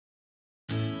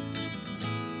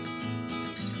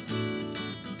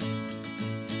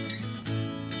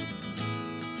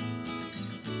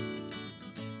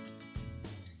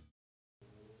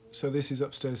So this is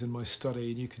upstairs in my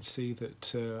study, and you can see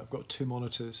that I've got two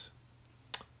monitors,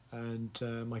 and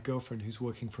my girlfriend, who's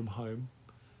working from home,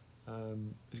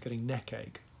 is getting neck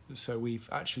ache. So we've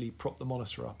actually propped the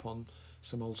monitor up on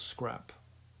some old scrap.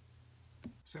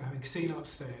 So having seen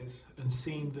upstairs and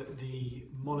seen that the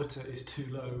monitor is too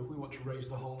low, we want to raise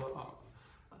the whole lot up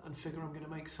and figure I'm going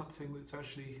to make something that's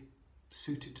actually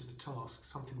suited to the task,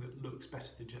 something that looks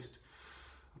better than just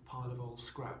a pile of old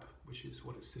scrap, which is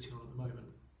what it's sitting on at the moment.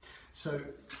 So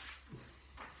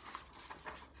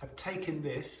I've taken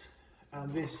this,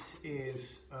 and this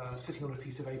is sitting on a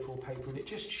piece of A4 paper, and it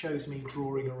just shows me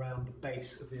drawing around the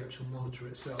base of the actual monitor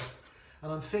itself.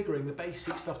 And I'm figuring the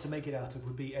basic stuff to make it out of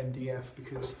would be MDF,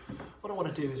 because what I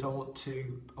want to do is I want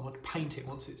to paint it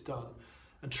once it's done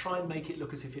and try and make it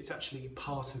look as if it's actually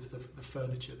part of the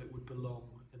furniture that would belong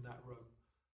in that room.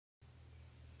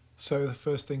 So the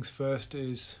first things first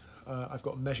is I've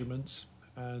got measurements,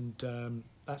 and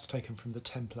that's taken from the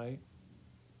template,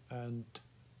 and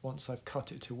once I've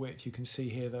cut it to width, you can see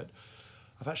here that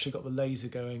I've actually got the laser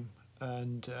going,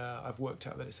 and I've worked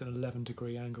out that it's an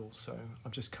 11-degree angle, so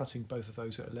I'm just cutting both of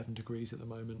those at 11 degrees at the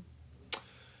moment,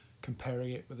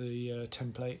 comparing it with the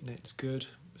template, and it's good.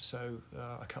 So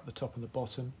I cut the top and the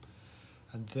bottom,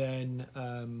 and then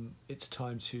it's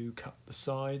time to cut the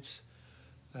sides,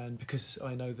 and because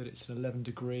I know that it's an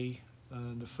 11-degree,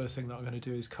 the first thing that I'm going to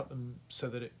do is cut them so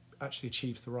that it actually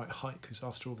achieves the right height, because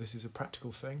after all this is a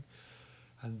practical thing.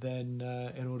 And then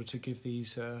in order to give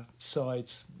these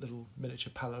sides little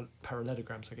miniature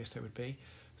parallelograms, I guess they would be,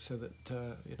 so that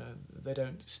you know, they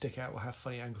don't stick out or have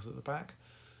funny angles at the back,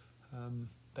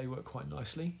 they work quite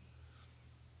nicely.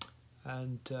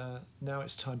 And now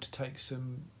it's time to take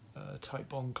some Type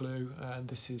Bond glue, and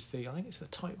this is I think it's the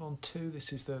Type Bond 2,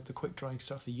 this is the quick drying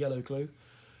stuff, the yellow glue.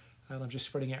 And I'm just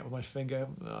spreading it out with my finger.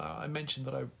 I mentioned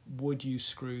that I would use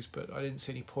screws, but I didn't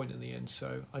see any point in the end,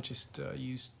 so I just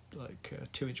used like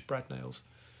 2-inch brad nails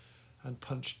and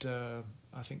punched I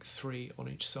think 3 on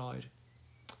each side,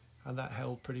 and that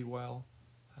held pretty well.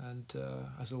 And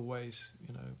as always,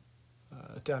 you know,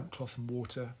 a damp cloth and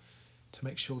water to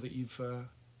make sure that you've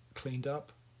cleaned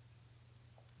up.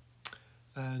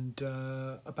 And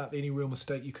about the only real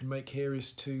mistake you can make here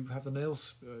is to have the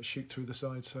nails shoot through the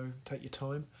side, so take your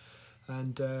time.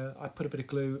 And I put a bit of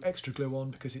glue, extra glue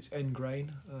on, because it's end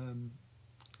grain.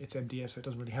 It's MDF, so it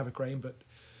doesn't really have a grain, but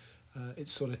it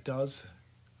sort of does.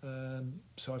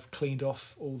 So I've cleaned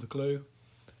off all the glue,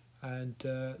 and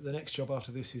the next job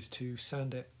after this is to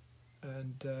sand it.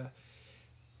 And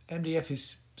MDF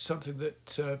is something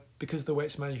that, because of the way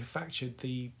it's manufactured,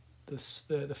 the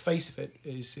face of it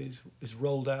is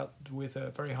rolled out with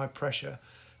a very high pressure.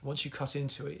 Once you cut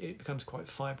into it, it becomes quite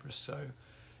fibrous. So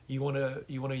you want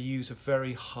to use a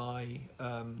very high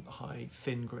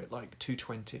thin grit, like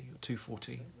 220 or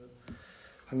 240.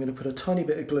 I'm going to put a tiny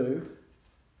bit of glue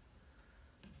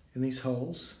in these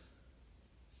holes,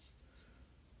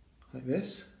 like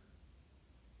this.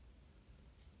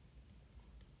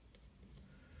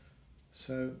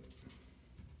 So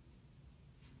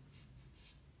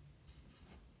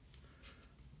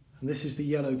and this is the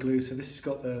yellow glue, so this has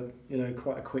got the, you know,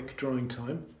 quite a quick drying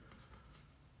time.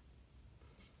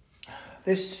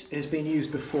 This has been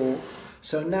used before,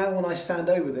 so now when I sand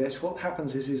over this, what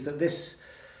happens is that this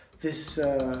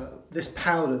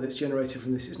powder that's generated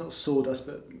from this, it's not sawdust,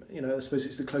 but you know, I suppose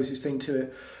it's the closest thing to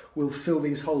it, will fill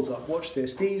these holes up. Watch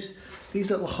this. These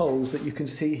little holes that you can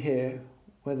see here,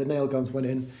 where the nail guns went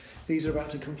in, these are about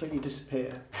to completely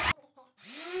disappear.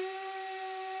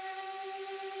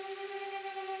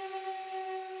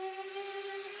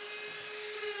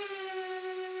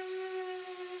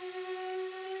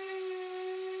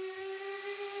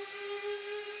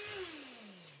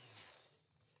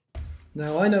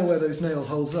 Now I know where those nail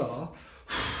holes are,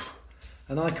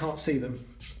 and I can't see them.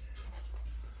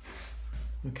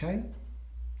 Okay?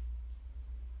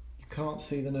 You can't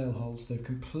see the nail holes, they've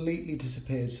completely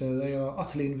disappeared, so they are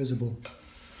utterly invisible.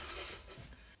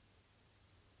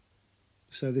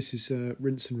 So this is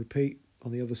rinse and repeat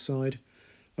on the other side.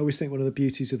 I always think one of the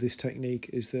beauties of this technique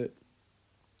is that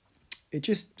it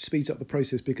just speeds up the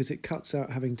process, because it cuts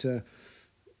out having to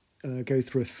go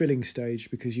through a filling stage,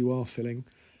 because you are filling.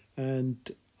 And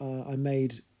I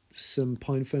made some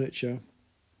pine furniture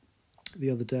the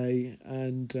other day,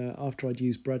 and after I'd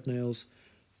used brad nails,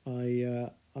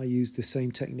 I used the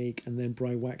same technique and then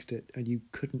dry waxed it, and you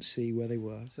couldn't see where they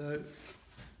were. So,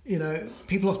 you know,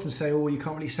 people often say, oh, you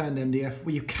can't really sand MDF.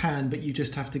 Well, you can, but you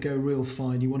just have to go real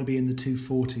fine. You want to be in the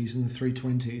 240s and the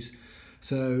 320s.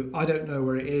 So I don't know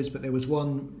where it is, but there was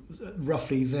one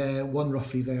roughly there, and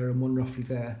one roughly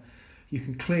there. You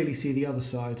can clearly see the other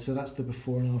side, so that's the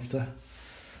before and after.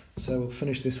 So we'll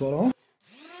finish this one off.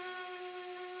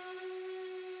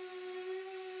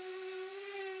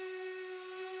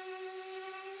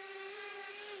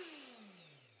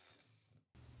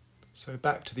 So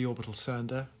back to the orbital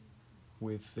sander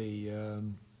with the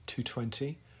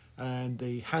 220, and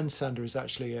the hand sander is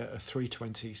actually a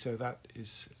 320, so that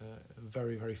is a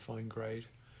very, very fine grade.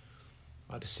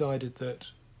 I decided that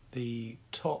the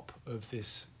top of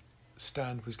this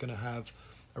stand was going to have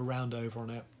a round over on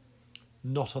it,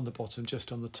 not on the bottom,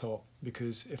 just on the top,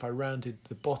 because if I rounded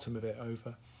the bottom of it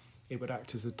over, it would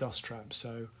act as a dust trap,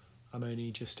 so I'm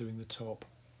only just doing the top.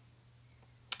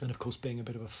 And of course, being a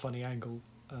bit of a funny angle,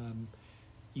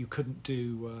 you couldn't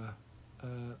do,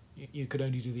 you could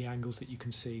only do the angles that you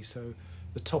can see, so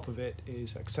the top of it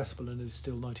is accessible and is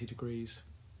still 90 degrees.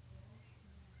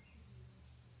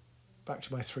 Back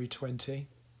to my 320,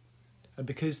 and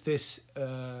because this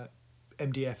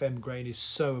MDF M grain is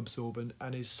so absorbent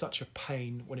and is such a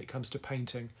pain when it comes to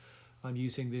painting, I'm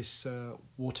using this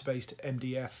water-based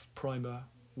MDF primer,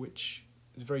 which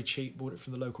is very cheap, bought it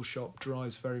from the local shop,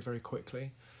 dries very, very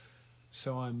quickly.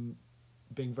 So I'm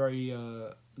being very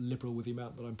liberal with the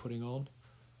amount that I'm putting on,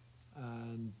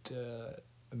 and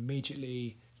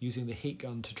immediately using the heat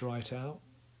gun to dry it out,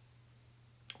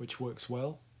 which works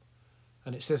well.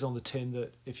 And it says on the tin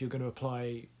that if you're going to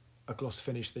apply a gloss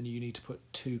finish, then you need to put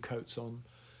 2 coats on.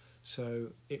 So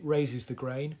it raises the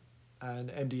grain, and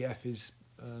MDF is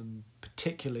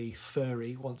particularly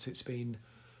furry once it's been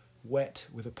wet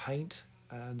with a paint,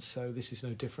 and so this is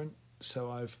no different. So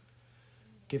I've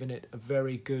given it a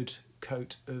very good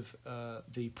coat of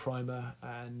the primer,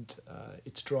 and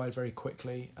it's dried very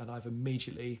quickly, and I've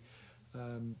immediately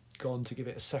gone to give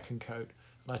it a second coat.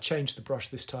 And I changed the brush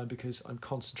this time because I'm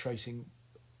concentrating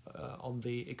on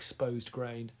the exposed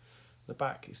grain. The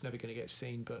back is never going to get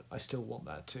seen, but I still want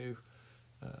that to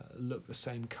look the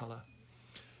same colour.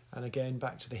 And again,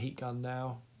 back to the heat gun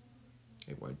now.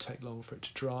 It won't take long for it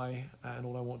to dry, and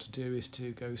all I want to do is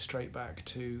to go straight back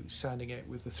to sanding it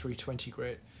with the 320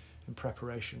 grit in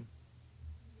preparation.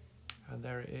 And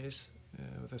there it is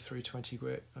with the 320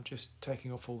 grit. I'm just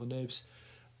taking off all the nibs.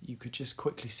 You could just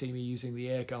quickly see me using the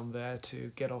air gun there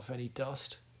to get off any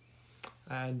dust.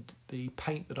 And the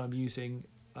paint that I'm using,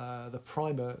 the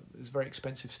primer, is very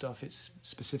expensive stuff. It's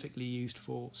specifically used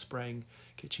for spraying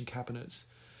kitchen cabinets.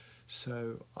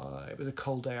 So it was a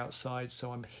cold day outside,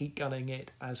 so I'm heat gunning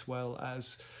it as well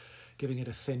as giving it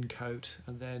a thin coat.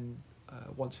 And then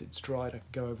once it's dried, I can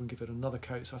go over and give it another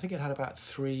coat. So I think it had about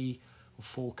 3 or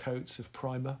 4 coats of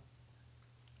primer,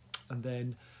 and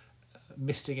then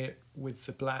misting it with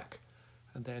the black,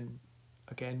 and then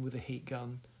again with a heat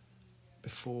gun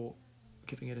before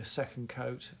giving it a second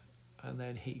coat, and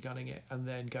then heat gunning it, and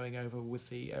then going over with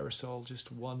the aerosol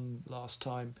just one last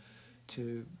time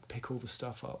to pick all the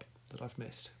stuff up that I've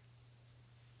missed.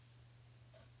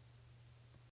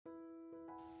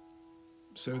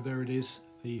 So there it is,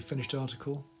 the finished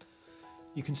article.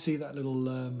 You can see that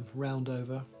little round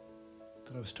over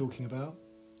that I was talking about.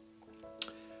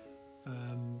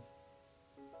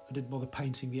 I didn't bother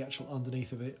painting the actual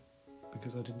underneath of it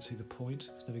because I didn't see the point.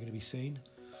 It's never going to be seen.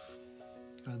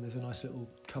 And there's a nice little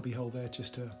cubby hole there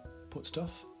just to put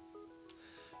stuff.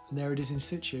 And there it is in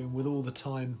situ, and with all the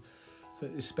time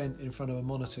that is spent in front of a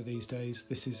monitor these days,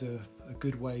 this is a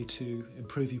good way to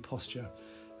improve your posture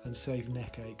and save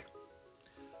neck ache.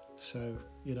 So,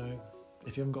 you know,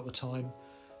 if you haven't got the time,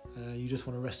 you just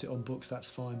want to rest it on books, that's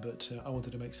fine, but I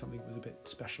wanted to make something that was a bit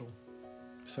special.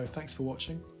 So thanks for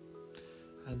watching,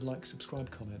 and like, subscribe,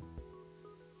 comment.